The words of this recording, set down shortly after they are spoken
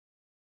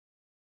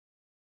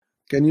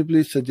Can you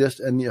please suggest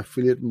any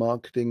affiliate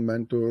marketing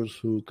mentors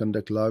who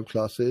conduct live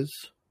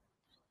classes?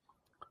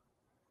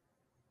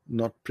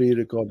 Not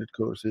pre-recorded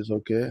courses,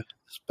 okay.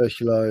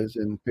 Specialize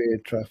in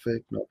paid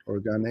traffic, not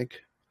organic.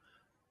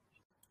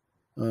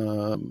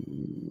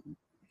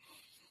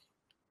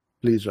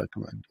 Please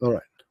recommend. All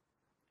right.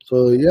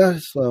 So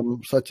yes,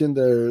 Sachin,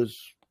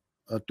 there's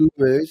two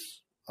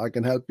ways I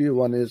can help you.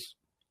 One is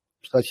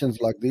sessions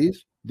like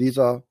these. These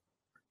are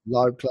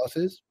live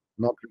classes,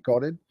 not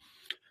recorded,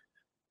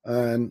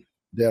 and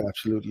they're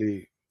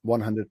absolutely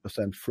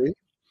 100% free.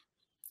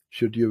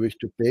 Should you wish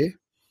to pay,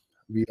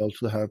 we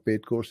also have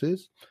paid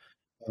courses.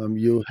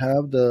 You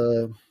have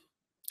the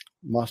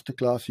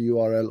masterclass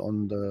URL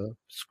on the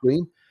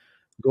screen.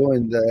 Go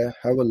in there,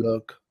 have a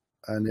look,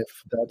 and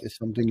if that is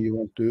something you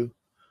want to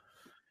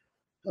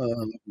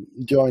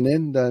join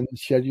in, then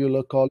schedule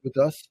a call with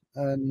us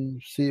and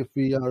see if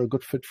we are a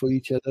good fit for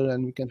each other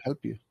and we can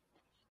help you.